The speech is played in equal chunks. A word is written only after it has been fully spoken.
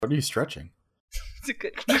What are you stretching? It's a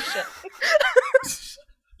good question.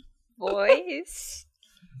 Voice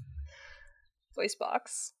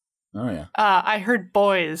box. Oh, yeah. I heard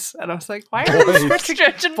boys, and I was like, why are you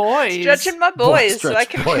stretching boys? Stretching my boys so I Stretch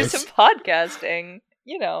can do boys. some podcasting.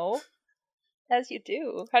 You know, as you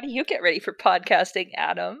do. How do you get ready for podcasting,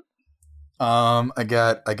 Adam? I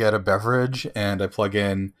get a beverage and I plug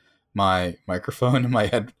in my microphone and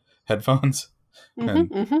my headphones,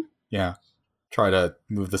 and yeah, try to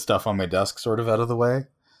move the stuff on my desk sort of out of the way.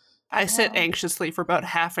 I sit anxiously for about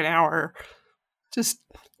half an hour, just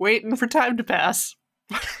waiting for time to pass.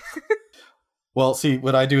 Well, see,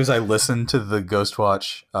 what I do is I listen to the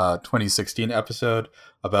Ghostwatch 2016 episode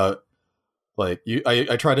about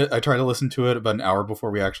I try to listen to it about an hour before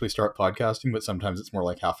we actually start podcasting, but sometimes it's more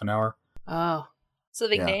like half an hour. Oh. It's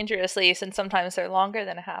living Yeah. dangerously, since sometimes they're longer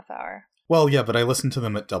than a half hour. Well, yeah, but I listen to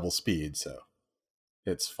them at double speed, so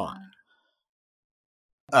it's fine.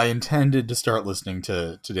 I intended to start listening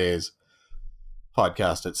to today's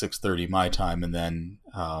podcast at 6:30 my time, and then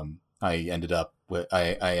I ended up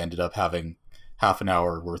having half an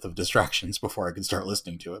hour worth of distractions before I could start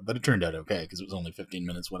listening to it. But it turned out okay because it was only 15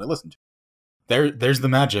 minutes when I listened to it. There's the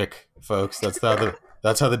magic, folks. That's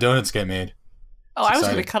how the donuts get made. Oh, It's I was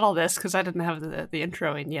going to exciting. cut all this because I didn't have the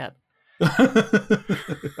intro in yet.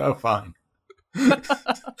 Oh, fine.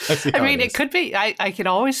 I see I how mean, it it is. could be. I can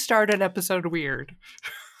always start an episode weird.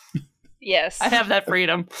 Yes. I have that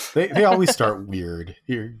freedom. They always start weird.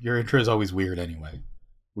 Your intro is always weird anyway.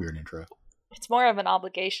 Weird intro. It's more of an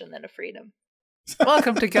obligation than a freedom.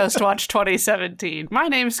 Welcome to Ghostwatch 2017. My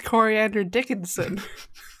name's Coriander Dickinson.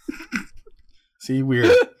 See,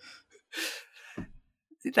 weird.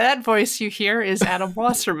 That voice you hear is Adam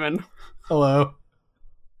Wasserman. Hello.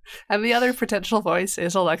 And the other potential voice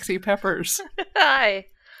is Alexi Peppers. Hi.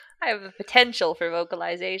 I have a potential for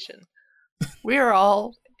vocalization. We are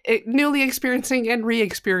all newly experiencing and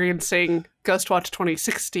re-experiencing Ghostwatch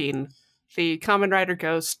 2016, the Kamen Rider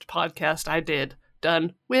Ghost podcast I did,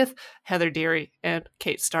 done with Heather Deary and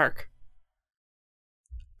Kate Stark.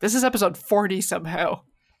 This is episode 40 somehow.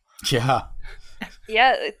 Yeah.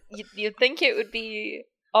 Yeah, you'd think it would be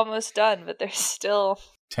almost done, but there's still...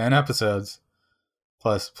 10 episodes.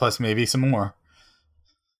 Plus maybe some more.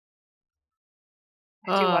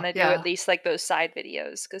 I do want to do yeah. at least like those side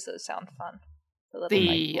videos, because those sound fun. Little, The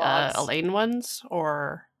like, vlogs. Elaine ones,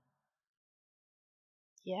 or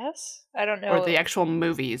Yes? I don't know. or the actual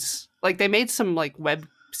movies. Like, they made some, like, web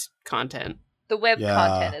content. The web Yeah.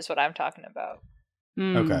 content is what I'm talking about.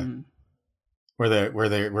 Okay. Where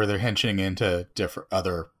they're hinching into different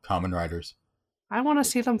other Kamen Riders. I want to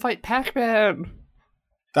see them fight Pac-Man.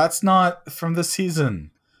 That's not from this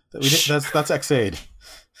season. That's X-Aid.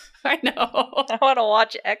 I know. I want to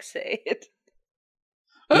watch X-Aid.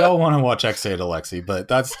 We all want to watch X-Aid, Alexi, but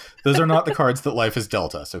those are not the cards that life has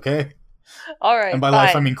dealt us, okay? All right. And by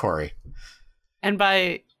life, I fine. mean Corey. And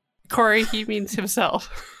by Corey, he means himself.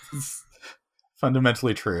 It's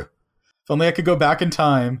fundamentally true. If only I could go back in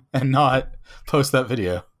time and not post that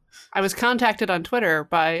video. I was contacted on Twitter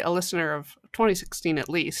by a listener of 2016 at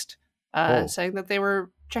least, saying that they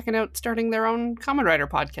were checking out starting their own Kamen Rider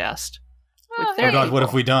podcast. With Oh, their Oh God, what people.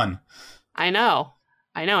 have we done? I know,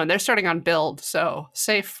 and they're starting on Build, so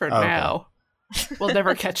safe for Okay. now. We'll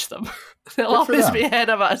never catch them. They'll Good for always them. be ahead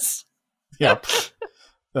of us. Yep.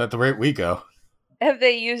 At the rate we go. Have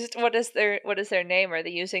they used what is their name? Are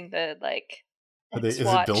they using the like Is it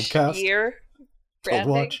Swatch Buildcast? year Build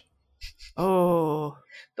branding? Watch? Oh,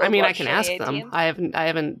 I Build mean, I Watch can ask 2018? them.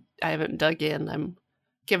 I haven't dug in. I'm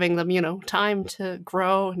giving them, time to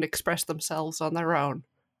grow and express themselves on their own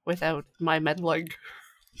without my meddling.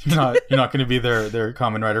 You're not going to be their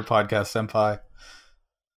Kamen Rider podcast senpai.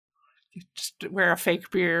 Just wear a fake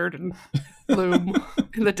beard and loom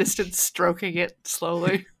in the distance, stroking it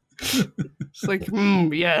slowly. It's like,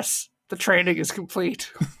 yes, the training is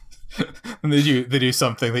complete. And they do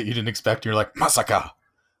something that you didn't expect. And you're like, Masaka.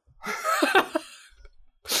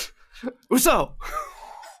 Uso!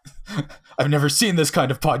 I've never seen this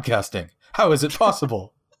kind of podcasting. How is it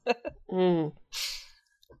possible?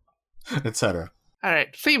 Etc. All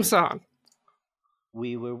right, theme song.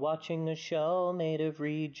 We were watching a show made of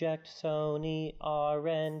reject Sony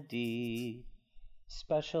R&D.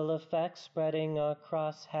 Special effects spreading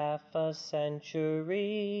across half a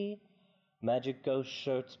century. Magic ghost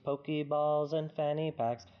shirts, pokeballs, and fanny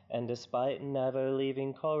packs. And despite never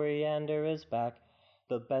leaving, Coriander is back.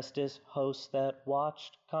 The bestest host that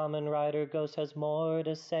watched Kamen Rider Ghost has more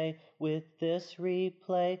to say with this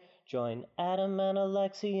replay. Join Adam and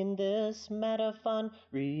Alexi in this meta fun,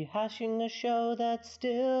 rehashing a show that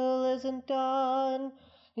still isn't done.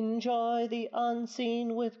 Enjoy the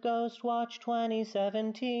unseen with Ghostwatch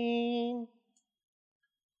 2017.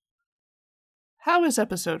 How is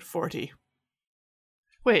episode 40?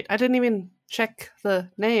 Wait, I didn't even check the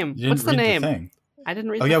name. You didn't What's the read name? thing. I didn't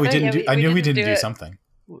read Oh the yeah, we thing. didn't Yeah, do. I knew we didn't didn't do do it. something.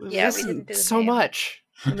 Yeah, we Listen, didn't do the so name. much.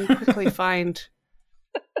 Let me quickly find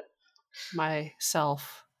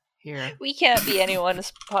myself here. We can't be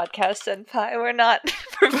anyone's podcast senpai. We're not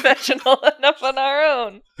professional enough on our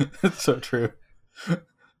own. It's so true.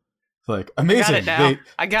 Like I got amazing. it now.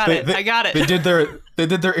 I got it. They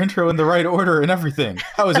did their intro in the right order and everything.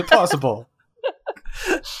 How is it possible?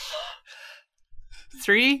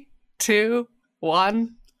 3, 2,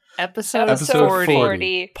 1. Episode Episode 40.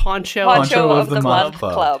 40. Poncho of the Month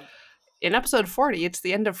Club. In episode 40, it's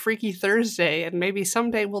the end of Freaky Thursday, and maybe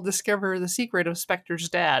someday we'll discover the secret of Spectre's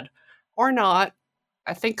dad. Or not.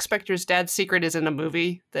 I think Spectre's dad's secret is in a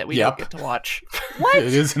movie that we don't Yep. get to watch. What?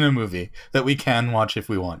 It is in a movie that we can watch if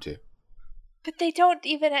we want to. But they don't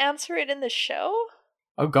even answer it in the show?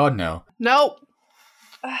 Oh God, no. Nope.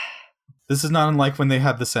 This is not unlike when they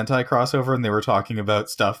had the Sentai crossover and they were talking about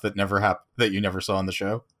stuff that never happened, that you never saw on the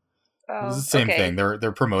show. Oh, It's the same okay. thing.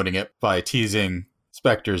 They're promoting it by teasing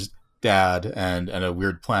Spectre's dad and a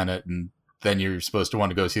weird planet, and then you're supposed to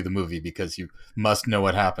want to go see the movie because you must know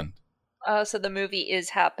what happened. So the movie is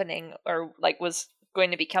happening, or like was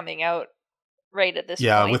going to be coming out right at this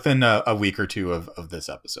Yeah, point? within a week or two of this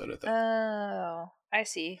episode, I think. Oh, I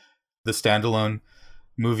see. The standalone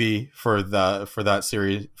movie for that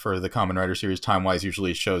series, for the Kamen Rider series, time-wise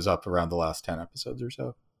usually shows up around the last 10 episodes or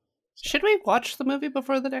so. Should we watch the movie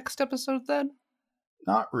before the next episode then?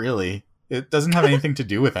 Not really. It doesn't have anything to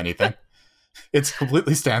do with anything. It's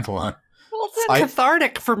completely standalone. Well, It's then,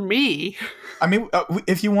 cathartic for me. I mean,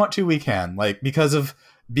 if you want to, we can. Like, because of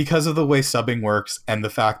the way subbing works and the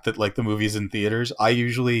fact that like the movie's in theaters, I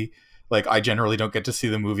generally don't get to see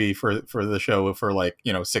the movie for the show for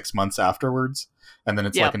 6 months afterwards, and then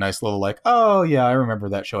it's Yep. like a nice little like, oh yeah, I remember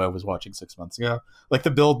that show I was watching 6 months ago. Like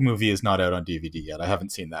the Build movie is not out on DVD yet. I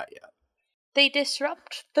haven't seen that yet. they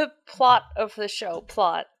disrupt the plot of the show,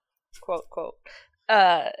 quote, quote,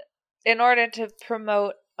 in order to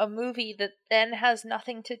promote a movie that then has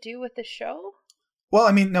nothing to do with the show? Well,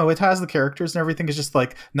 I mean, no, it has the characters and everything. It's just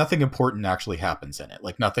like nothing important actually happens in it.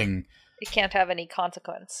 Like nothing. It can't have any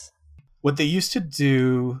consequence. What they used to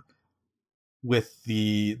do with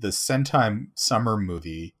the Sentai summer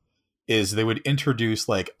movie is they would introduce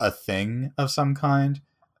like a thing of some kind.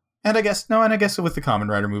 And I guess with the Kamen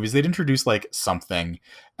Rider movies, they'd introduce like something,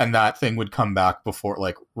 and that thing would come back before,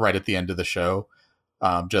 like right at the end of the show,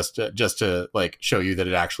 just to like show you that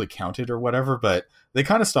it actually counted or whatever. But they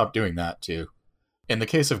kind of stopped doing that too. In the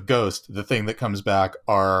case of Ghost, the thing that comes back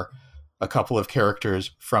are a couple of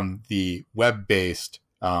characters from the web-based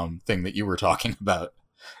thing that you were talking about.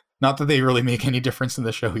 Not that they really make any difference in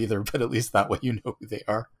the show either, but at least that way you know who they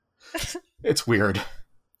are. It's weird.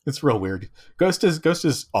 It's real weird. Ghost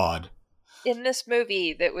is odd. In this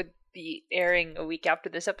movie that would be airing a week after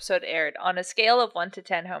this episode aired, on a scale of 1 to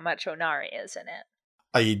 10, how much Onari is in it?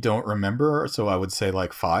 I don't remember, so I would say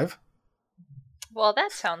like 5. Well,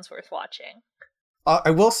 that sounds worth watching. I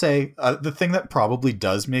will say the thing that probably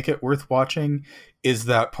does make it worth watching is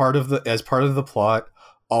that as part of the plot,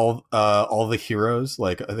 all the heroes,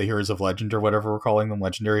 like the heroes of legend or whatever we're calling them,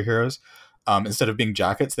 legendary heroes, instead of being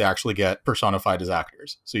jackets, they actually get personified as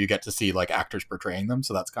actors. So you get to see like actors portraying them.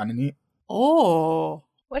 So that's kind of neat. Oh.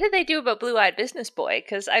 What did they do about Blue-Eyed Business Boy?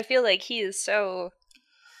 Because I feel like he is so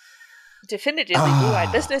definitively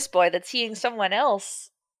Blue-Eyed Business Boy that seeing someone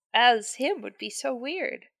else as him would be so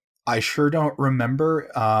weird. I sure don't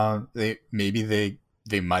remember. They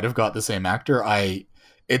might have got the same actor.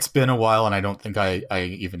 It's been a while, and I don't think I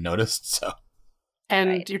even noticed. So And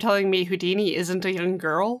Right. you're telling me Houdini isn't a young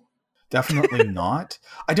girl? definitely not.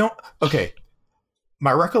 I don't. Okay,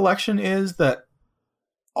 my recollection is that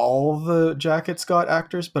all the jackets got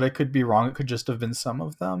actors, but I could be wrong. It could just have been some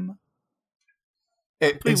of them.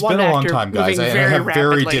 It's one been a long actor time, guys. I moving very have very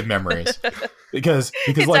rapidly. dim memories because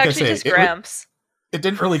It's like I actually say, just Gramps. it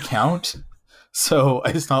didn't really count. So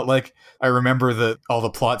it's not like I remember all the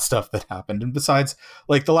plot stuff that happened. And besides,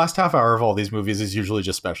 like the last half hour of all these movies is usually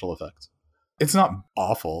just special effects. It's not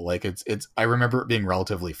awful. Like it's I remember it being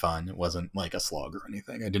relatively fun. It wasn't like a slog or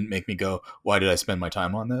anything. It didn't make me go, why did I spend my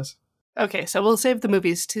time on this? Okay, so we'll save the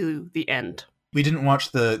movies to the end. We didn't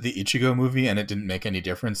watch the Ichigo movie and it didn't make any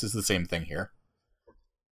difference. It's the same thing here.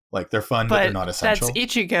 Like they're fun, but they're not essential. That's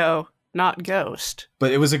Ichigo, not Ghost.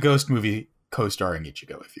 But it was a Ghost movie co-starring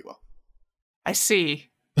Ichigo, if you will. I see.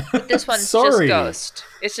 But this one's Sorry. just Ghost.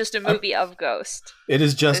 It's just a movie of Ghost. It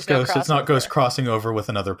is just There's no Ghost. It's not crossover. Ghost crossing over with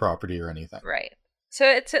another property or anything. Right. So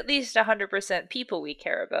it's at least 100% people we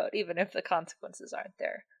care about, even if the consequences aren't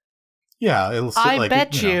there. Yeah, it'll still, I like,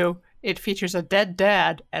 bet know. you it features a dead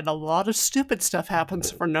dad, and a lot of stupid stuff happens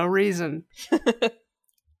for no reason.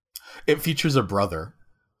 It features a brother.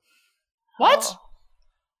 What? Oh.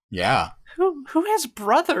 Yeah. Who has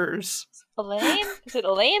brothers? Elaine? Is it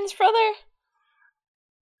Elaine's brother?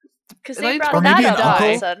 Because they Elaine's brought brother that died. up all of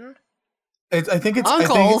a Uncle? sudon. I think it's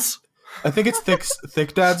Uncles. I think it's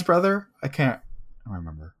Thick Dad's brother. I don't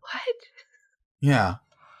remember. What? Yeah.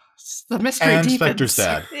 It's the mystery And deepens. Spectre's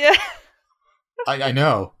dad. Yeah. I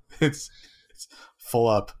know. It's full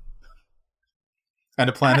up. And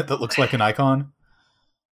a planet that looks like an icon.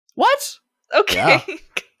 What? Okay. Yeah.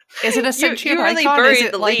 Is it a You, sentient you really icon? Is buried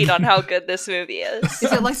it the like, lead on how good this movie is.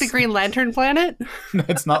 Is it like the Green Lantern planet?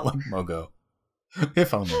 It's not like Mogo.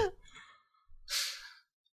 If only.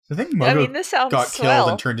 I think Mogo I mean, this sounds got swell. killed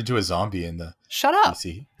and turned into a zombie in the Shut up.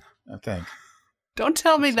 DC. I think. Don't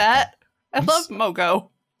tell me that. I I'm love s- Mogo.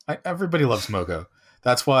 Everybody loves Mogo.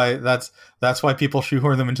 That's why people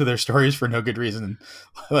shoehorn them into their stories for no good reason,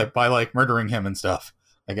 like by like murdering him and stuff.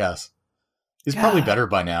 I guess he's probably Yeah. better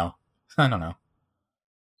by now. I don't know.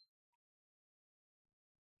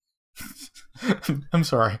 I'm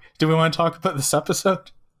sorry. Do we want to talk about this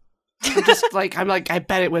episode? I'm like, I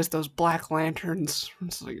bet it was those Black Lanterns.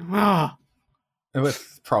 It's like, ah.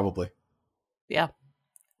 Probably. Yeah.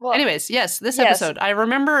 Well, Anyways, yes, this Yes. episode. I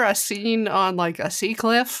remember a scene on like a sea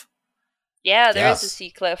cliff, yeah, there is a Yes. sea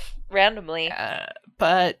cliff randomly.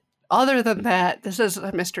 but other than that, this is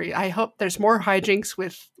a mystery. I hope there's more hijinks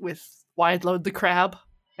with Wide Load the crab,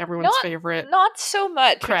 everyone's favorite Not so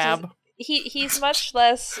much. which is- crab. He's much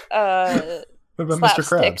less What about Mr.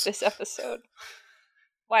 slapstick Krabs? this episode.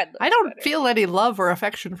 Wide I don't feel any love or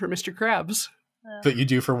affection for Mr. Krabs. That you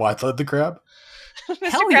do for Wide Load the Crab? Mr.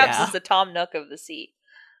 Hell Krabs yeah. is the Tom Nook of the sea.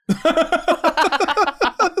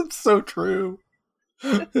 It's so true.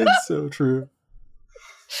 It's so true.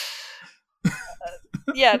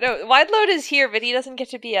 Yeah, no, Wide Load is here, but he doesn't get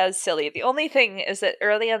to be as silly. The only thing is that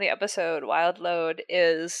early on the episode, Wild Load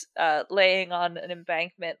is laying on an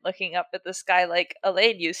embankment looking up at the sky like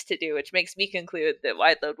Elaine used to do, which makes me conclude that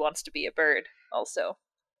Wide Load wants to be a bird also.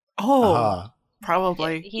 Oh, Ah.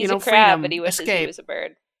 probably. He's you know, a crab, freedom, but he wishes escape. he was a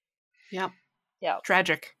bird. Yep. Yeah.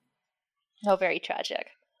 Tragic. No, very tragic.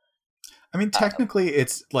 I mean, technically,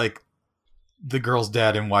 it's like the girl's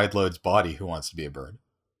dad in Wide Load's body who wants to be a bird.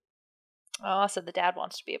 Oh, so the dad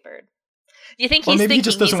wants to be a bird. Do you think Or he's maybe thinking he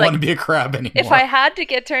just doesn't he's want like, to be a crab anymore. if I had to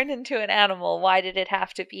get turned into an animal, why did it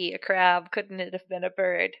have to be a crab? Couldn't it have been a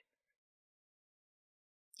bird?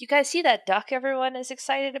 You guys see that duck everyone is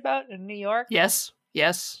excited about in New York? Yes.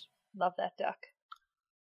 Yes. Love that duck.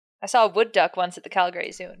 I saw a wood duck once at the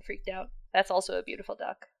Calgary Zoo and freaked out. That's also a beautiful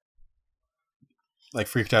duck. Like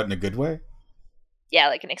freaked out in a good way? Yeah,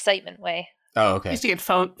 like an excitement way. Oh, I okay. used to get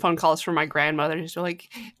phone calls from my grandmother. She's like,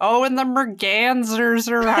 "Oh, and the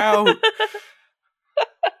mergansers are out."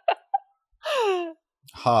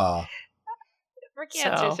 Ha.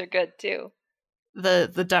 Mergansers So- are good too.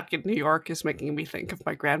 The duck in New York is making me think of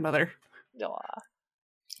my grandmother. Aw.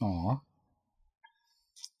 Aw.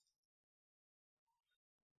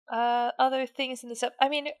 Other things in this I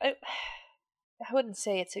mean, I wouldn't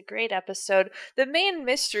say it's a great episode. The main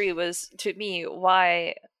mystery was, to me,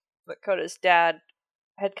 why Makoto's dad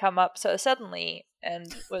had come up so suddenly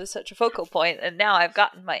and was such a focal point, and now I've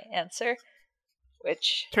gotten my answer.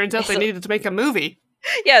 Which Turns out is they needed to make a movie.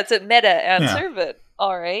 yeah, it's a meta answer, but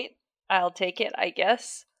alright. I'll take it, I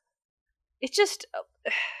guess. It just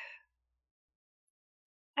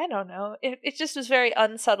I don't know. It just was very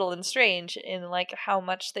unsubtle and strange in like how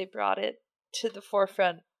much they brought it to the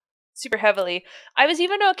forefront super heavily. I was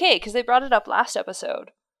even okay because they brought it up last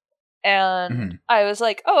episode. And Mhm. I was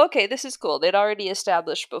like, oh, okay, this is cool. They'd already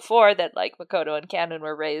established before that like Makoto and Kanon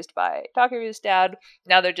were raised by Takeru's dad.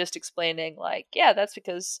 Now they're just explaining like, yeah, that's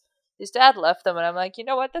because his dad left them. And I'm like, you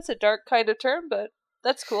know what? That's a dark kind of term, but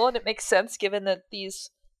that's cool. And it makes sense given that these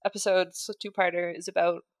episodes, two-parter, is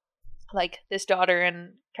about like this daughter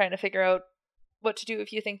and trying to figure out what to do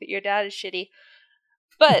if you think that your dad is shitty.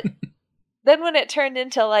 But then when it turned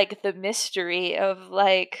into like the mystery of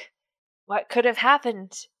like what could have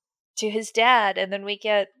happened to his dad, and then we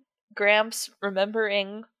get Gramps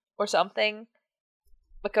remembering or something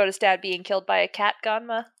Makoto's dad being killed by a cat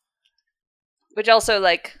Ganma, which also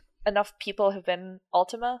like enough people have been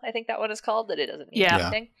Ultima, I think that one is called, that it doesn't mean Yeah.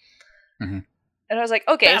 anything. Mhm. And I was like,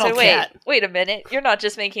 okay, Battle so cat. wait a minute. You're not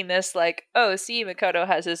just making this like, oh, see, Makoto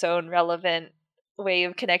has his own relevant way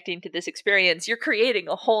of connecting to this experience. You're creating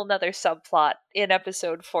a whole nother subplot in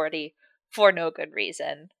episode 40 for no good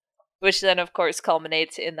reason. Which then, of course,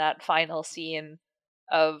 culminates in that final scene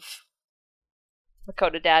of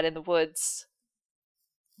Makoto Dad in the woods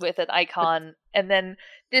with an icon, and then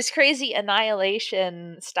this crazy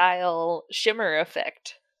Annihilation style shimmer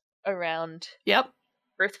effect around Yep.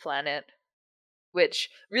 Earth Planet, which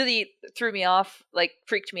really threw me off, like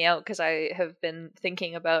freaked me out, because I have been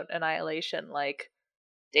thinking about Annihilation like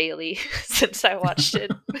daily since I watched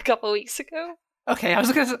it a couple weeks ago. Okay, I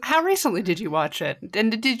was gonna say, how recently did you watch it?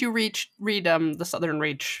 And did you read the Southern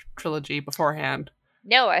Reach trilogy beforehand?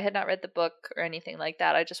 No, I had not read the book or anything like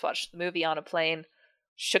that. I just watched the movie on a plane.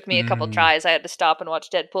 Shook me a couple tries. I had to stop and watch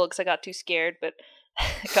Deadpool because I got too scared, but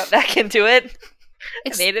I got back into it.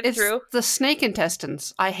 I made it through. The snake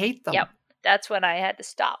intestines. I hate them. Yep, that's when I had to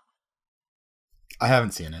stop. I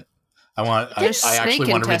haven't seen it. I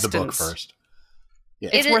actually want to read the book first. Yeah.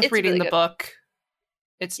 It's worth reading really the good. book.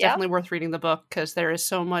 It's definitely worth reading the book because there is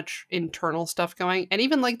so much internal stuff going. And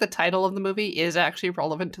even like the title of the movie is actually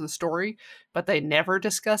relevant to the story, but they never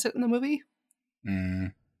discuss it in the movie.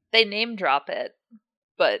 They name drop it,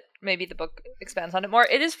 but maybe the book expands on it more.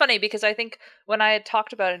 It is funny because I think when I had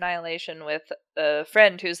talked about Annihilation with a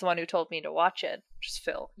friend who's the one who told me to watch it, which is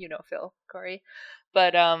Phil, Phil, Corey,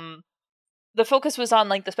 but the focus was on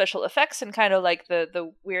like the special effects and kind of like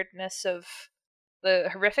the weirdness of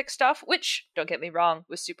the horrific stuff, which, don't get me wrong,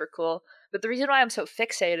 was super cool. But the reason why I'm so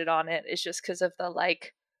fixated on it is just because of the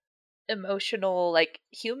like emotional, like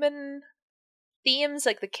human themes,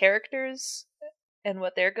 like the characters and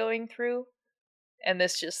what they're going through. And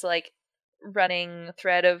this just like running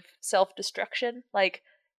thread of self-destruction, like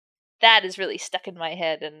that is really stuck in my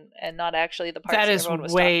head, and not actually the parts that that is everyone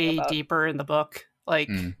was way talking about. deeper in the book. Like,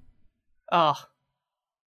 Well,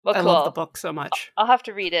 I cool. love the book so much. I'll have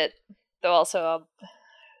to read it, though. Also,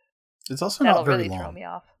 it's also that'll not very really long. throw me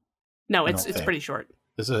off. No, I it's don't think. pretty short.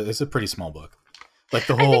 It's a pretty small book. Like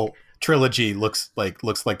the whole trilogy looks like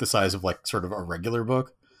the size of like sort of a regular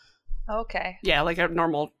book. Okay. Yeah, like a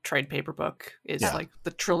normal trade paper book is like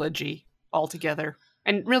the trilogy altogether.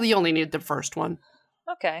 And really you only need the first one.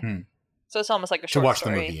 Okay. So it's almost like a short To watch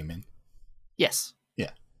story. the movie, you mean? Yes.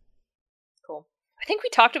 Yeah. Cool. I think we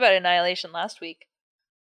talked about Annihilation last week.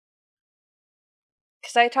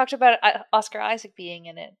 Because I talked about Oscar Isaac being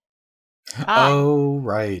in it. Oh,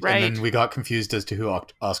 right. Right. And then we got confused as to who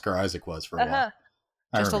Oscar Isaac was for a while.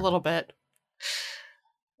 Just a little bit.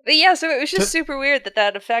 But yeah, so it was just super weird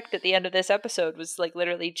that effect at the end of this episode was like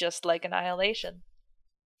literally just like Annihilation.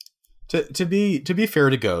 To be fair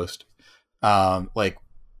to Ghost, like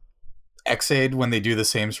Ex-Aid, when they do the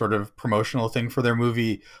same sort of promotional thing for their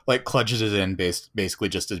movie, like clutches it in basically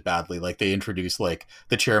just as badly. Like they introduce like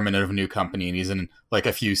the chairman of a new company and he's in like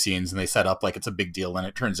a few scenes and they set up like it's a big deal, and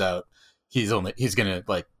it turns out he's gonna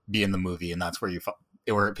like be in the movie, and that's where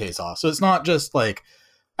where it pays off. So it's not just like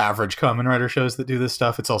average Kamen Rider shows that do this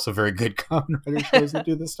stuff. It's also very good Kamen Rider shows that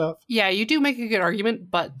do this stuff. Yeah, you do make a good argument,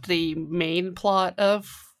 but the main plot of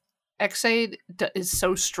Ex-Aid is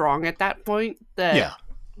so strong at that point that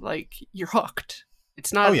like you're hooked.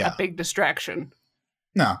 It's not a big distraction.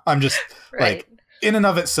 No, I'm just Right. like in and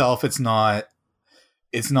of itself, it's not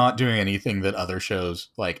doing anything that other shows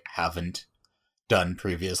like haven't done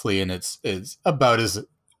previously, and it's about as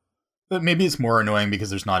maybe it's more annoying because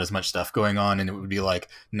there's not as much stuff going on, and it would be like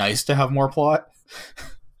nice to have more plot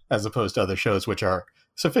as opposed to other shows which are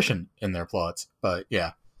sufficient in their plots. But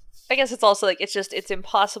yeah, I guess it's also like it's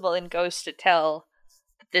impossible in Ghost to tell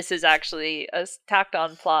that this is actually a tacked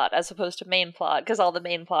on plot as opposed to main plot, because all the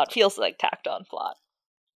main plot feels like tacked on plot.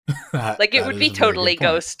 Like it would be totally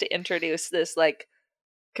Ghost to introduce this like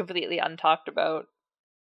completely untalked about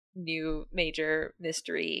new major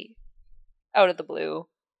mystery out of the blue.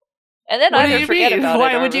 And then either forget about it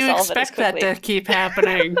Why or would you resolve it as expect that quickly. to keep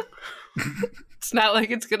happening? It's not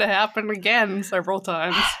like it's going to happen again several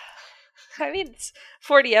times. I mean, it's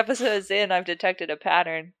 40 episodes in, I've detected a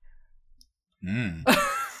pattern. Do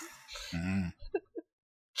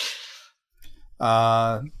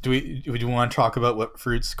we want to talk about what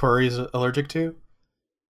fruits Corey is allergic to?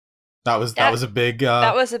 That was a big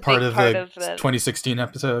part of the 2016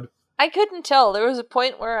 episode. I couldn't tell. There was a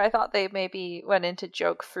point where I thought they maybe went into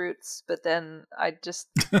joke fruits, but then I just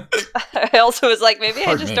I also was like, maybe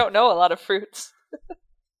I just don't know a lot of fruits.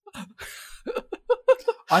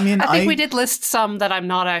 I mean, I think we did list some that I'm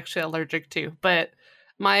not actually allergic to, but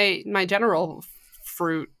my general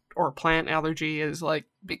fruit or plant allergy is like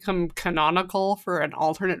become canonical for an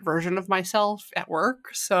alternate version of myself at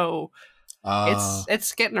work. So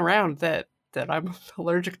it's getting around that I'm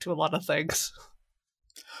allergic to a lot of things.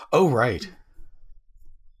 Oh, right.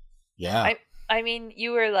 Yeah. I mean,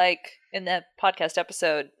 you were like in that podcast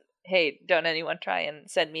episode hey, don't anyone try and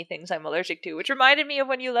send me things I'm allergic to, which reminded me of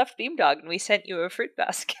when you left Beamdog and we sent you a fruit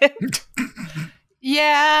basket.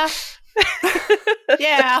 Yeah.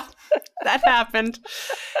 Yeah, that happened.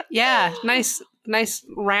 Yeah, nice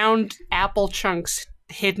round apple chunks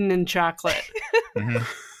hidden in chocolate. Mm-hmm.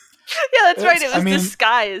 Yeah, that's right. It was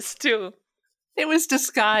disguised too. It was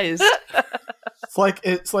disguised.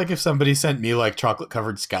 It's like if somebody sent me like chocolate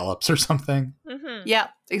covered scallops or something. Mm-hmm. Yeah,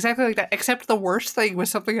 exactly like that. Except the worst thing was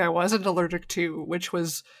something I wasn't allergic to, which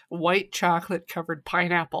was white chocolate covered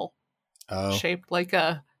pineapple, shaped like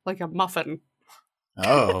a muffin.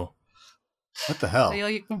 Oh, what the hell? So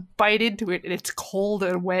you bite into it and it's cold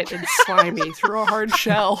and wet and slimy through a hard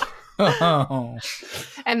shell. Oh.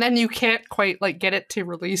 And then you can't quite like get it to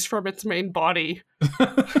release from its main body.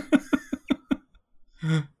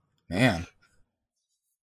 Man.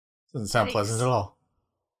 Doesn't sound pleasant at all.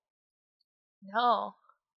 No.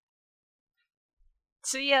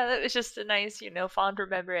 So yeah, that was just a nice, fond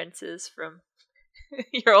remembrances from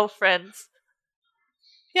your old friends.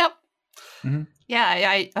 Yep. Mm-hmm. Yeah,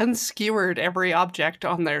 I unskewered every object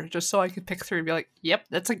on there just so I could pick through and be like, yep,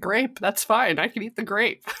 that's a grape. That's fine. I can eat the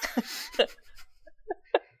grape.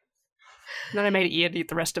 Then I made Ian eat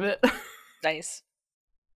the rest of it. Nice.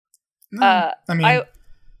 I mean...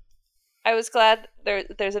 I was glad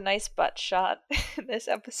there's a nice butt shot in this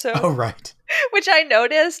episode. Oh, right. Which I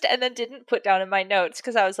noticed and then didn't put down in my notes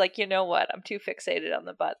because I was like, you know what? I'm too fixated on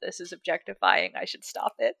the butt. This is objectifying. I should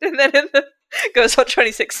stop it. And then in the Ghost Watch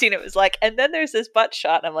 2016, it was like, and then there's this butt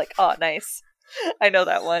shot. And I'm like, oh, nice. I know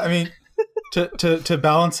that one. I mean, to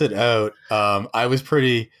balance it out, I was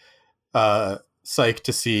pretty psyched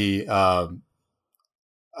to see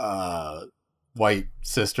white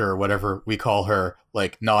sister or whatever we call her,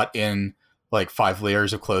 like not in like 5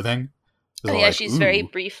 layers of clothing. Oh, yeah, like, she's very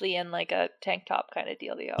briefly in like a tank top kind of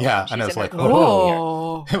dealio. Yeah, and I was like,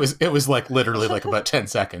 oh. It was like literally like about 10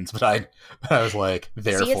 seconds, but I was like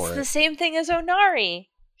there for it. It's the same thing as Onari.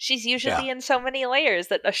 She's usually in so many layers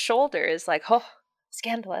that a shoulder is like, oh,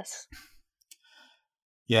 scandalous.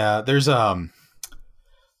 Yeah, there's a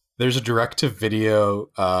direct-to-video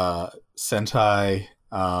Sentai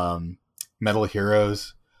Metal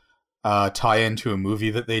Heroes tie into a movie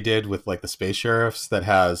that they did with like the Space Sheriffs that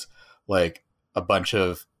has like a bunch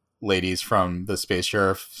of ladies from the Space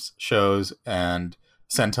Sheriffs shows and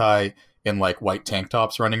Sentai in like white tank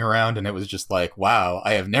tops running around, and it was just like, wow,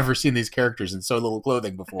 I have never seen these characters in so little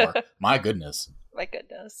clothing before. My goodness. My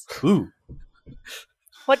goodness. Ooh.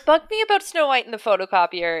 What bugged me about Snow White in the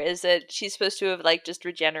photocopier is that she's supposed to have like just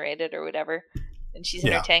regenerated or whatever. And she's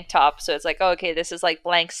in her tank top, so it's like, oh, okay, this is like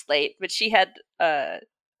blank slate. But she had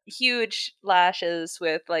huge lashes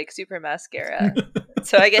with like super mascara.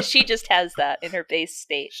 So I guess she just has that in her base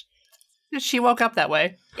state. She woke up that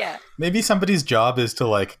way. Yeah. Maybe somebody's job is to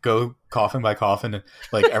like go coffin by coffin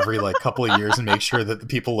like every like couple of years and make sure that the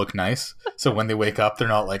people look nice. So when they wake up, they're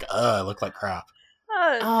not like, I look like crap.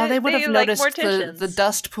 They would have noticed the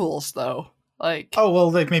dust pools though. Like, oh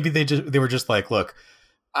well, like maybe they were just like, look,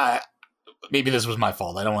 maybe this was my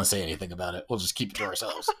fault. I don't want to say anything about it. We'll just keep it to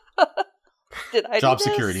ourselves. Did I Job do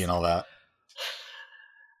this? security and all that.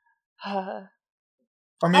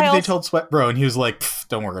 Or maybe they told Sweat Bro and he was like,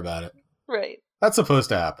 don't worry about it. Right. That's supposed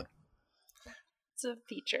to happen. It's a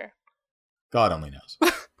feature. God only knows.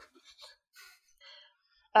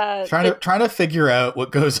 Trying to figure out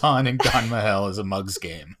what goes on in Ganma Hell is a mug's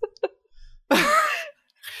game.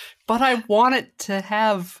 But I want it to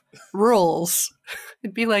have rules.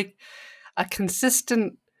 It'd be like a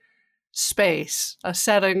consistent space, a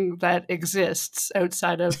setting that exists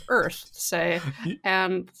outside of Earth, say.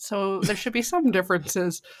 And so there should be some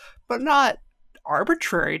differences, but not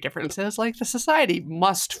arbitrary differences. Like the society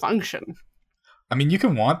must function. I mean, you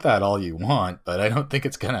can want that all you want, but I don't think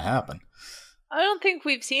it's going to happen. I don't think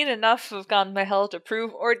we've seen enough of Ganma Hell to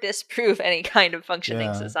prove or disprove any kind of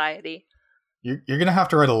functioning society. You're going to have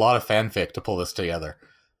to write a lot of fanfic to pull this together.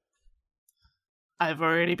 I've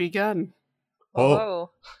already begun.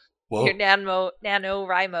 Whoa. Your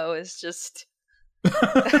NaNoWriMo is just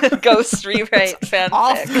ghost rewrite fanfic.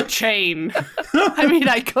 Off the chain. I mean,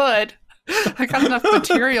 I could. I got enough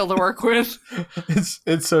material to work with.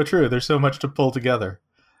 It's so true. There's so much to pull together.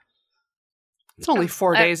 It's only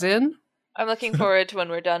 4 days in. I'm looking forward to when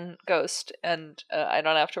we're done Ghost, and I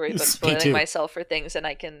don't have to worry about spoiling myself for things, and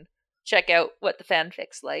I can check out what the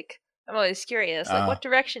fanfic's like. I'm always curious, like, what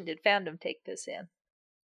direction did fandom take this in?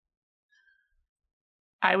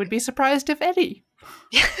 I would be surprised if any.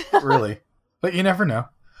 Really? But you never know.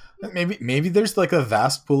 Maybe there's like a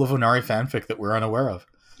vast pool of Onari fanfic that we're unaware of.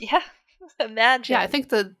 Yeah, imagine. Yeah, I think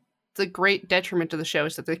the great detriment to the show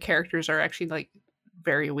is that the characters are actually like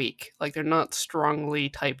very weak. Like, they're not strongly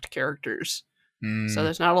typed characters. Mm. So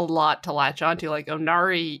there's not a lot to latch onto. Like,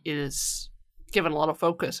 Onari is given a lot of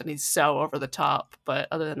focus and he's so over the top. But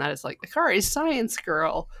other than that, it's like, Akari's science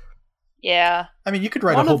girl. Yeah. I mean, you could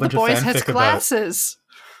write One a whole of the bunch of boys has fanfic glasses.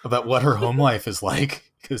 about what her home life is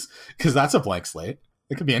like, because that's a blank slate.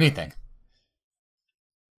 It could be anything.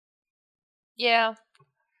 Yeah.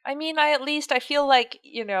 I mean, I feel like,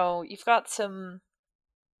 you've got some,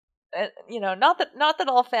 not that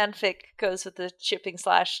all fanfic goes with the shipping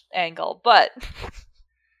 / angle, but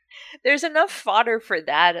there's enough fodder for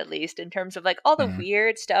that, at least, in terms of, like, all the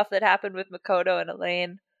weird stuff that happened with Makoto and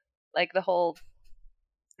Elaine, like the whole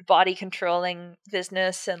body controlling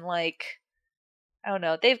business, and, like, I don't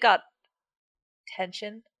know, they've got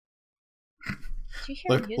tension. Do you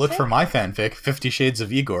hear music? Look for my fanfic, 50 Shades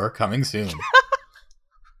of Igor, coming soon.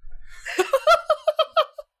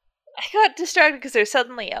 I got distracted because there's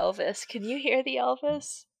suddenly Elvis. Can you hear the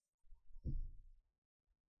Elvis?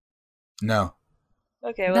 No.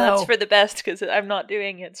 Okay, well, No. that's for the best because I'm not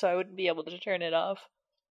doing it, so I wouldn't be able to turn it off.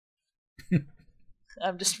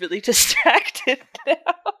 I'm just really distracted now.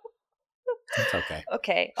 It's okay.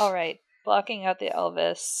 Okay, alright. Blocking out the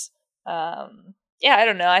Elvis. Yeah, I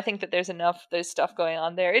don't know. I think that there's stuff going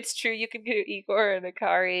on there. It's true, you could do Igor and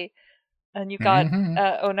Akari, and you got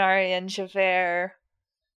Onari and Javert.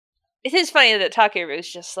 It is funny that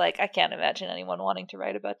Takeru's just like, I can't imagine anyone wanting to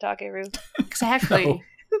write about Takeru. Exactly. No.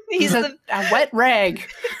 He's a wet rag.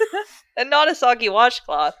 and not a soggy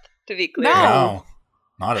washcloth, to be clear. No,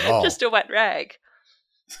 not at all. Just a wet rag.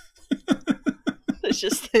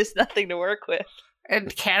 There's nothing to work with.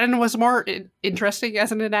 And Canon was more interesting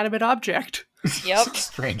as an inanimate object. Yep.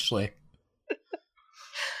 Strangely.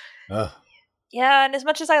 Yeah, and as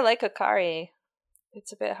much as I like Akari,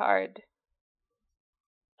 it's a bit hard.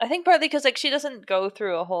 I think partly because, like, she doesn't go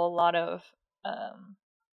through a whole lot of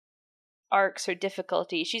arcs or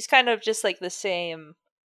difficulty. She's kind of just like the same.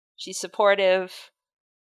 She's supportive.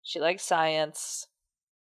 She likes science.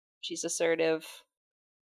 She's assertive.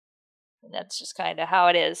 And that's just kind of how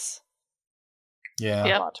it is. Yeah.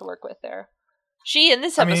 A lot to work with there. She, in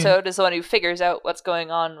this episode, is the one who figures out what's going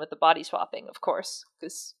on with the body swapping, of course,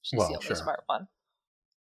 because she's the only smart one.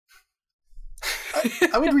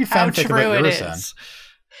 I would read fanfic about Urasan. Is.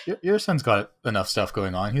 Urasan's got enough stuff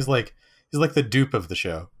going on. He's like the dupe of the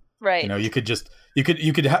show. Right. You know, you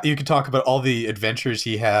could talk about all the adventures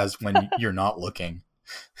he has when you're not looking.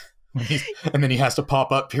 And then he has to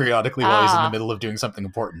pop up periodically while he's in the middle of doing something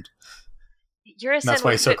important. Urasan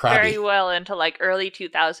would fit very well into, like, early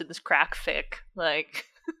 2000s crack fic. Like,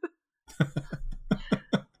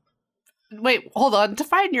 wait, hold on.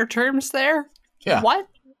 Define your terms there. Yeah. What?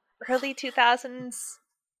 Early 2000s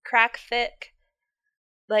crack fic.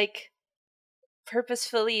 Like,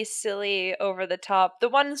 purposefully silly, over the top. The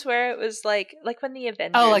ones where it was like when the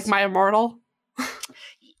Avengers. Oh, like My Immortal?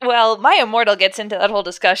 Well, My Immortal gets into that whole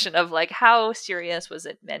discussion of, like, how serious was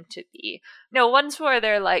it meant to be? No, ones where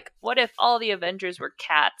they're like, what if all the Avengers were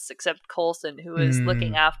cats except Coulson, who is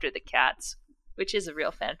looking after the cats, which is a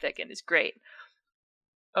real fanfic and is great.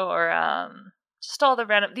 Or just all the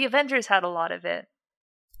random. The Avengers had a lot of it.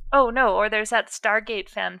 Oh no, or there's that Stargate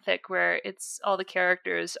fanfic where it's all the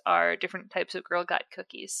characters are different types of Girl Guide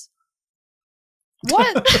cookies.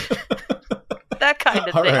 What? That kind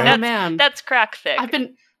of All thing. right. That's crack fic. I've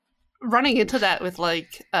been running into that with,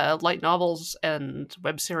 like, light novels and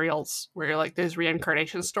web serials where, like, there's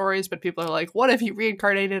reincarnation stories, but people are like, what if he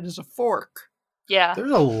reincarnated as a fork? Yeah. There's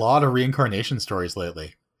a lot of reincarnation stories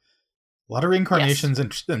lately. A lot of reincarnations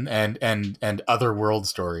and other world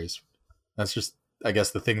stories. That's just, I guess,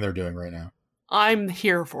 the thing they're doing right now. I'm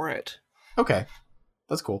here for it. Okay.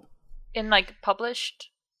 That's cool. In, like, published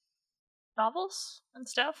novels and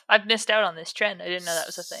stuff? I've missed out on this trend. I didn't know that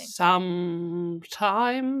was a thing. Sometimes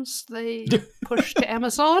they push to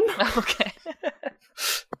Amazon. Okay.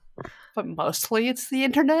 But mostly it's the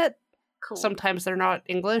internet. Cool. Sometimes they're not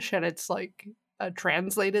English and it's like a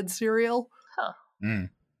translated serial. Huh. Mm.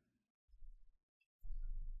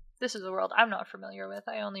 This is a world I'm not familiar with.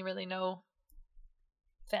 I only really know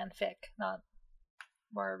fanfic, not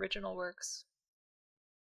more original works.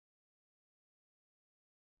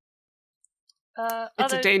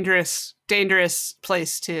 It's a dangerous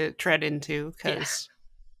place to tread into because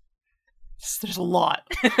there's a lot.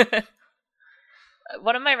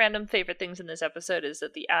 One of my random favorite things in this episode is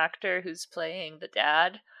that the actor who's playing the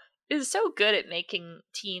dad is so good at making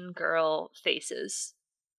teen girl faces.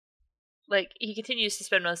 Like, he continues to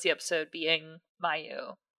spend most of the episode being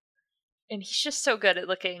Mayu. And he's just so good at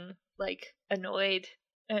looking, like, annoyed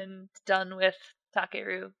and done with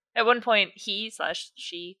Takeru. At one point,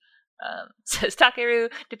 he/she Says, Takeru,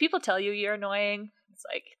 do people tell you you're annoying? It's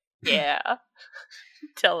like, yeah.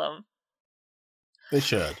 Tell them. They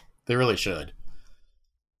should. They really should.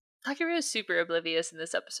 Takeru is super oblivious in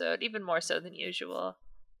this episode, even more so than usual.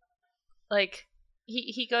 Like,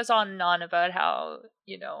 he goes on and on about how,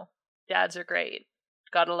 dads are great.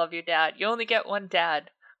 Gotta love your dad. You only get one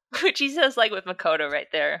dad. Which he says, like, with Makoto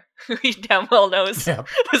right there, who he damn well knows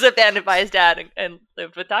was abandoned by his dad and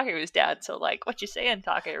lived with Takeru's dad. So, like, what you saying,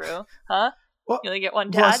 Takeru? Huh? Well, you only get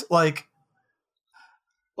one dad? Plus,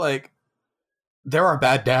 like, there are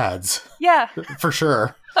bad dads. Yeah. For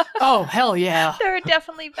sure. Oh, hell yeah. There are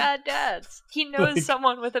definitely bad dads. He knows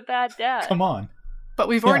someone with a bad dad. Come on. But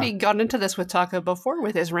we've already gone into this with Taka before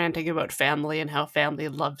with his ranting about family and how family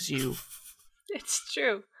loves you. It's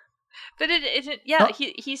true. But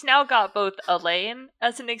he's now got both Elaine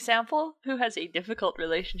as an example, who has a difficult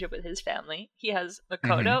relationship with his family. He has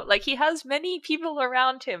Makoto. Mm-hmm. Like, he has many people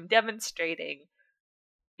around him demonstrating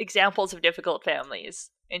examples of difficult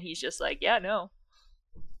families. And he's just like, yeah, no.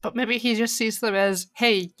 But maybe he just sees them as,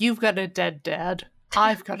 hey, you've got a dead dad.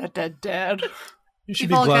 I've got a dead dad. You should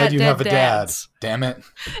We've all be glad got you dead have a dads. dad. Damn it.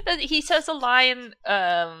 He says a line,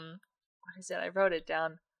 what is it? I wrote it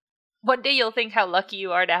down. One day you'll think how lucky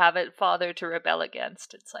you are to have a father to rebel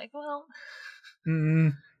against. It's like, well...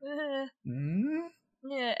 Yeah.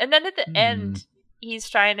 And then at the end, he's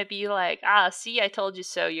trying to be like, see, I told you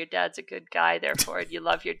so. Your dad's a good guy, therefore you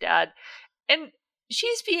love your dad. And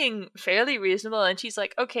she's being fairly reasonable, and she's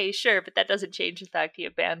like, okay, sure, but that doesn't change the fact he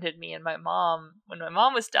abandoned me and my mom when my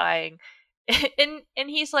mom was dying. And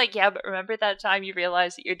he's like, yeah, but remember that time you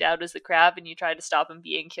realized that your dad was the crab and you tried to stop him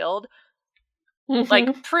being killed?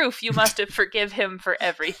 Like, proof you must have forgive him for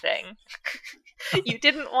everything. You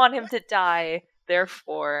didn't want him to die,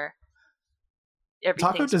 therefore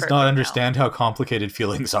everything's Taco does perfect not now. understand how complicated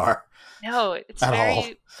feelings are. No, it's at very all.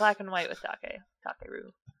 black and white with Takeru.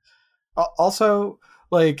 Also,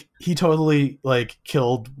 like, he totally, like,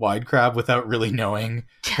 killed Wide Crab without really knowing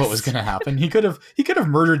what was going to happen. He could have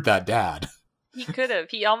murdered that dad. He could have.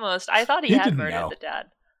 I thought he He had didn't murdered know. the dad.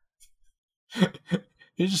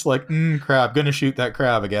 He's just like, crab, gonna shoot that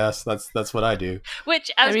crab, I guess. That's what I do.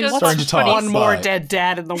 Which, as goes starting to talk. one more but- dead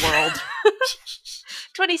dad in the world?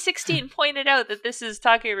 2016 pointed out that this is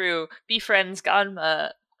Takeru befriends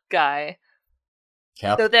Ganma guy.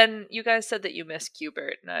 Yep. So then you guys said that you miss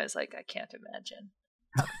Qbert, and I was like, I can't imagine.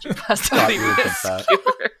 How could you possibly you would think miss that.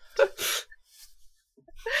 Qbert?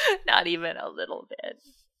 Not even a little bit.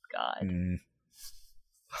 God.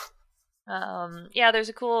 Yeah, there's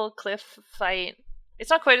a cool cliff fight. It's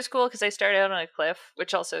not quite as cool because I started out on a cliff,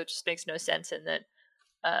 which also just makes no sense in that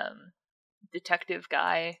detective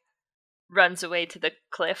guy runs away to the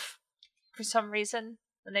cliff for some reason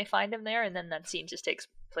when they find him there, and then that scene just takes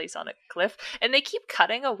place on a cliff. And they keep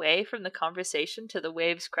cutting away from the conversation to the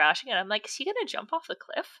waves crashing, and I'm like, is he gonna jump off the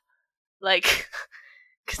cliff? Like,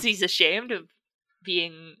 because he's ashamed of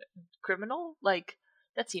being criminal? Like,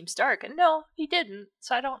 that seems dark. And no, he didn't,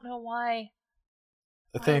 so I don't know why.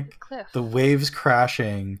 I think cliff. the waves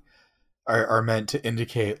crashing are meant to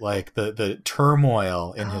indicate, like, the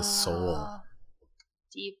turmoil in his soul.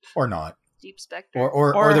 Deep Or not. specter.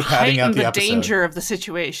 Or they're padding out heighten the the episode. danger of the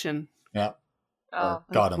situation. Yeah. Oh. Or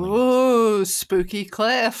God only knows. Ooh, spooky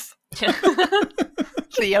cliff.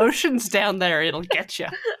 The ocean's down there, it'll get you.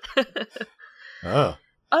 Oh.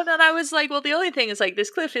 Oh, then I was like, well, the only thing is, like,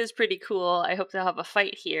 this cliff is pretty cool. I hope they'll have a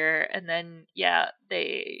fight here. And then, yeah,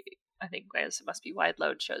 I think it must be Wide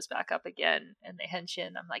Load shows back up again, and they hench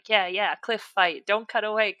in. I'm like, yeah, cliff fight. Don't cut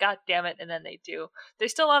away. God damn it. And then they do. They're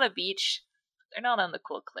still on a beach. They're not on the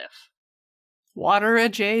cool cliff. Water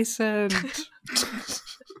adjacent.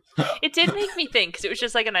 It did make me think, because it was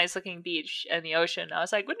just like a nice looking beach and the ocean. I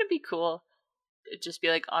was like, wouldn't it be cool to just be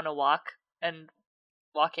like on a walk and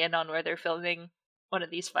walk in on where they're filming one of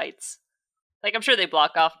these fights? Like, I'm sure they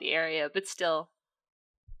block off the area, but still,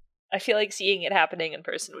 I feel like seeing it happening in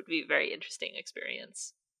person would be a very interesting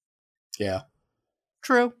experience. Yeah.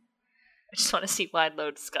 True. I just want to see Wide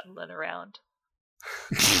Load scuttling around.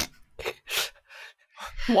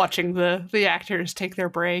 Watching the actors take their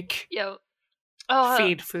break. Yo.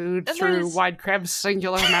 Feed food and through there's- Wide Crab's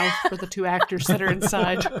singular mouth for the two actors that are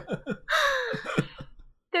inside.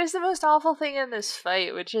 There's the most awful thing in this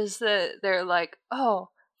fight, which is that they're like, oh,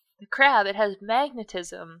 the crab, it has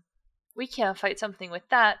magnetism. We can't fight something with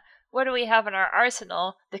that. What do we have in our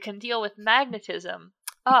arsenal that can deal with magnetism?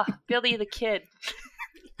 Billy the Kid.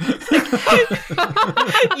 You've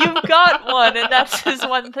got one, and that's his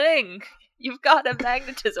one thing. You've got a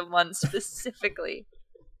magnetism one specifically.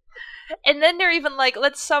 And then they're even like,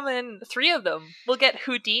 let's summon 3 of them. We'll get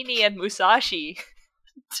Houdini and Musashi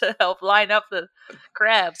to help line up the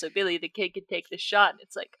crab so Billy the Kid could take the shot. And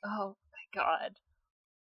it's like, oh my god.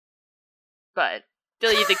 But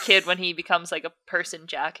Billy the Kid, when he becomes like a person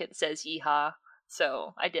jacket, says yeehaw.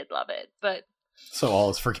 So I did love it. But So all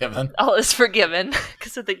is forgiven. all is forgiven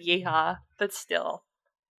because of the yeehaw. But still,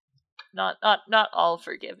 not all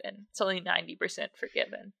forgiven. It's only 90%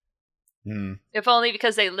 forgiven. If only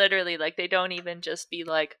because they literally, like, they don't even just be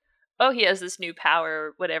like, oh, he has this new power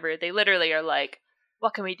or whatever. They literally are like,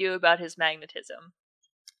 what can we do about his magnetism?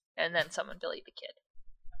 And then summon Billy the Kid.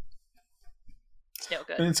 It's no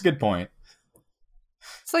good. And it's a good point.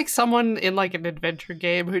 It's like someone in like an adventure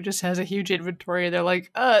game who just has a huge inventory and they're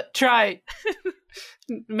like, try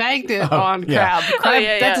magnet on crab.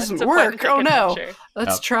 Crab, that doesn't work. Oh no.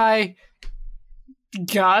 Let's try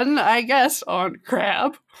gun, I guess, on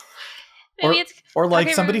crab. Maybe or like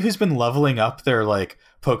somebody who's been leveling up their like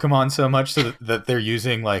Pokemon so much so that they're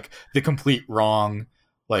using like the complete wrong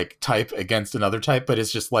like type against another type, but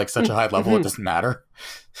it's just like such a high level it doesn't matter.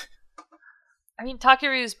 I mean,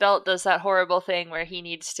 Takeru's belt does that horrible thing where he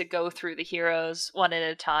needs to go through the heroes one at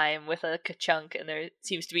a time with a ka-chunk, and there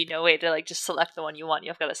seems to be no way to like just select the one you want.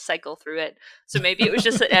 You've got to cycle through it. So maybe it was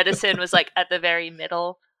just that Edison was like at the very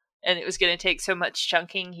middle, and it was going to take so much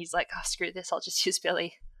chunking. He's like, oh, screw this, I'll just use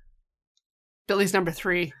Billy. Billy's number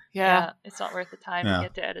 3. Yeah. It's not worth the time to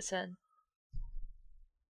get to Edison.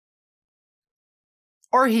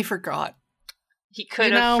 Or he forgot. He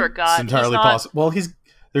could have forgot. It's entirely possible. Well,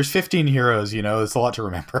 there's 15 heroes, it's a lot to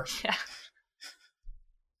remember. Yeah.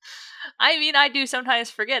 I mean, I do sometimes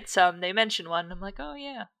forget some. They mention one. I'm like, oh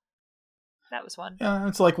yeah, that was one. Yeah,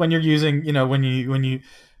 it's like when you're using, when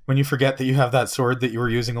you forget that you have that sword that you were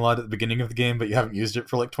using a lot at the beginning of the game, but you haven't used it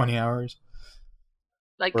for like 20 hours.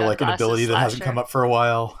 Or like an ability that hasn't come up for a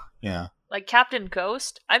while. Yeah. Like Captain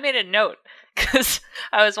Ghost. I made a note because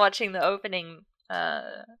I was watching the opening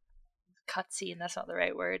cutscene. That's not the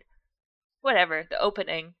right word. Whatever, the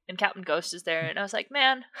opening, and Captain Ghost is there, and I was like,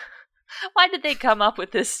 man, why did they come up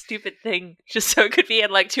with this stupid thing just so it could be in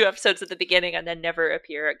like 2 episodes at the beginning and then never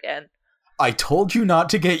appear again? I told you not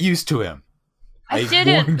to get used to him. I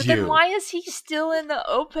didn't, but then why is he still in the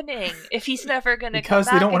opening if he's never going to come back?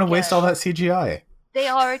 Because they don't want to waste all that CGI. They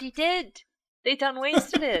already did. They done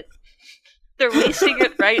wasted it. They're wasting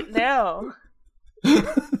it right now.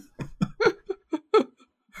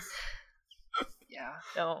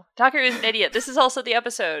 No, Takeru is an idiot. This is also the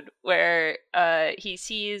episode where he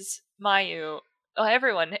sees Mayu. Oh,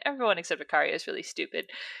 everyone except Akari is really stupid.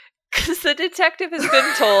 Because the detective has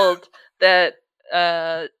been told that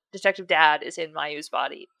Detective Dad is in Mayu's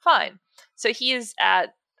body. Fine. So he is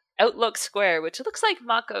at Outlook Square, which looks like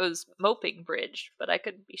Mako's moping bridge, but I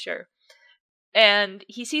couldn't be sure. And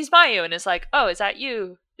he sees Mayu and is like, oh, is that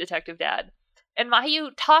you, Detective Dad? And Mayu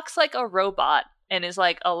talks like a robot and is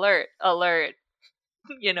like, alert, alert.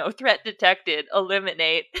 Threat detected,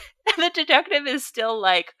 eliminate. And the detective is still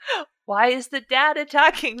like, why is the dad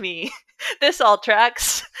attacking me? This all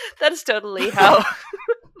tracks. That's totally how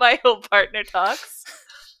my whole partner talks.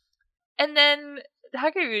 And then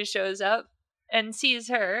Takeru shows up and sees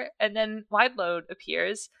her, and then Wideload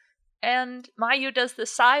appears, and Mayu does the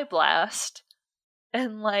Psy Blast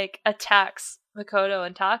and like attacks Makoto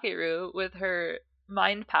and Takeru with her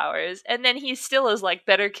mind powers, and then he still is like,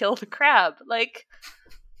 better kill the crab. Like,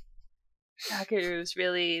 Takeru's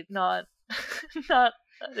really not at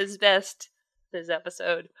his best this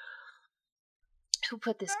episode. Who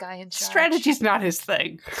put this guy in charge? Strategy's not his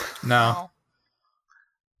thing. No.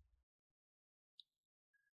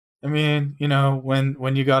 I mean,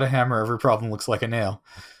 when you got a hammer, every problem looks like a nail.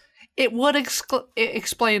 It would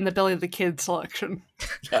explain the Billy the Kid selection.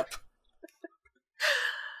 Yep.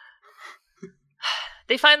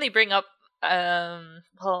 They finally bring up, it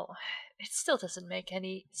still doesn't make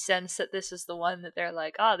any sense that this is the one that they're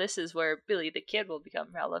like, this is where Billy the Kid will become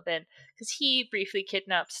relevant. Because he briefly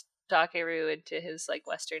kidnaps Takeru into his like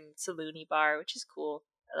Western saloon-y bar, which is cool.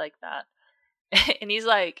 I like that. And he's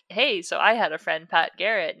like, hey, so I had a friend, Pat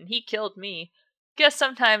Garrett, and he killed me. Guess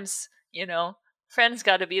sometimes, friends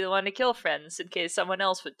gotta be the one to kill friends in case someone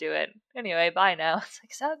else would do it. Anyway, bye now.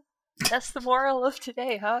 It's like, that's the moral of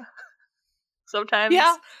today, huh? Sometimes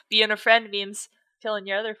being a friend means killing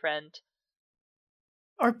your other friend.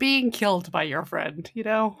 Or being killed by your friend,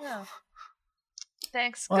 Yeah.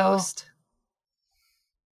 Thanks, Ghost.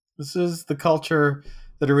 This is the culture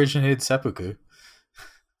that originated seppuku.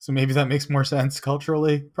 So maybe that makes more sense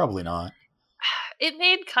culturally? Probably not. It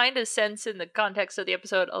made kind of sense in the context of the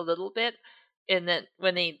episode a little bit, in that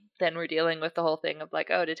when they then were dealing with the whole thing of like,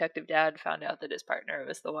 oh, Detective Dad found out that his partner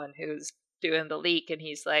was the one who's doing the leak, and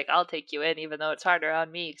he's like, I'll take you in even though it's harder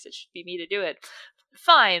on me because it should be me to do it.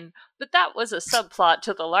 fine, but that was a subplot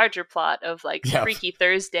to the larger plot of like Yep. Freaky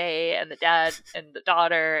Thursday and the dad and the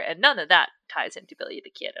daughter, and none of that ties into Billy the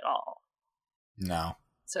Kid at all. No.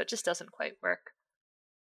 So it just doesn't quite work.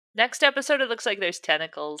 Next episode, it looks like there's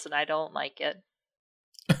tentacles, and I don't like it.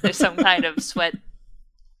 There's some kind of sweat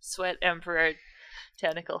emperor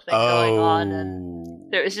tentacle thing going on,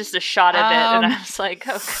 and there was just a shot of it, and I was like,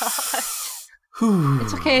 "Oh god!"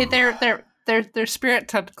 It's okay. They're spirit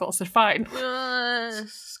tentacles. They're fine.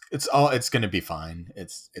 It's gonna be fine.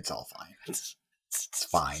 It's all fine. It's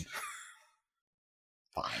fine.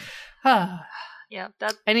 Fine. Yeah.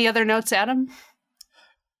 That. Any other notes, Adam?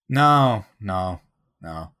 No. I'm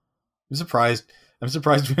surprised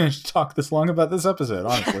we managed to talk this long about this episode,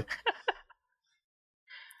 honestly.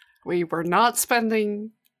 We were not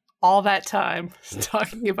spending all that time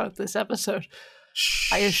talking about this episode.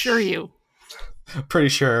 I assure you. Pretty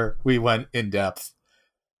sure we went in depth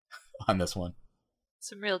on this one.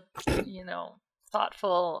 Some real,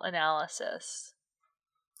 thoughtful analysis.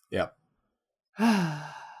 Yep.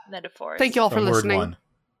 Metaphors. Thank you all for From word listening. one.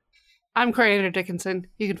 I'm Coriander Dickinson.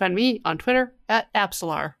 You can find me on Twitter at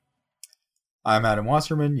Absolar. I'm Adam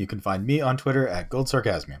Wasserman. You can find me on Twitter at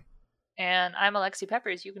GoldSarcasmium. And I'm Alexi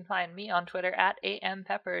Peppers. You can find me on Twitter at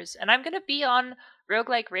AMPeppers. And I'm going to be on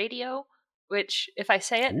Roguelike Radio, which, if I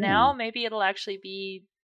say it now, maybe it'll actually be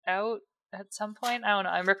out at some point. I don't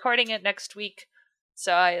know. I'm recording it next week,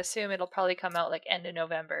 so I assume it'll probably come out like end of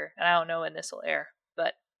November. And I don't know when this will air,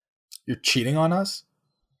 but You're cheating on us?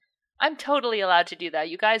 I'm totally allowed to do that.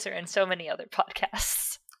 You guys are in so many other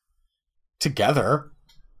podcasts. Together?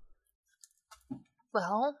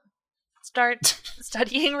 Well, start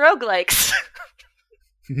studying roguelikes.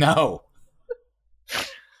 No.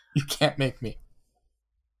 You can't make me.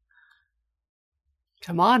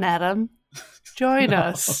 Come on, Adam. Join No.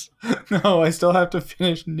 us. No, I still have to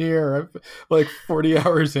finish Nier. I'm like 40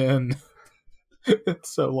 hours in.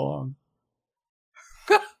 It's so long.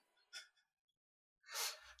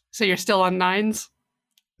 So you're still on 9s?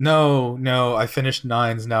 No, I finished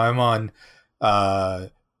 9s. Now I'm on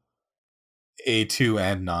A2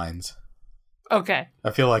 and 9s. Okay.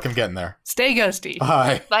 I feel like I'm getting there. Stay ghosty.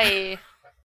 Bye. Bye.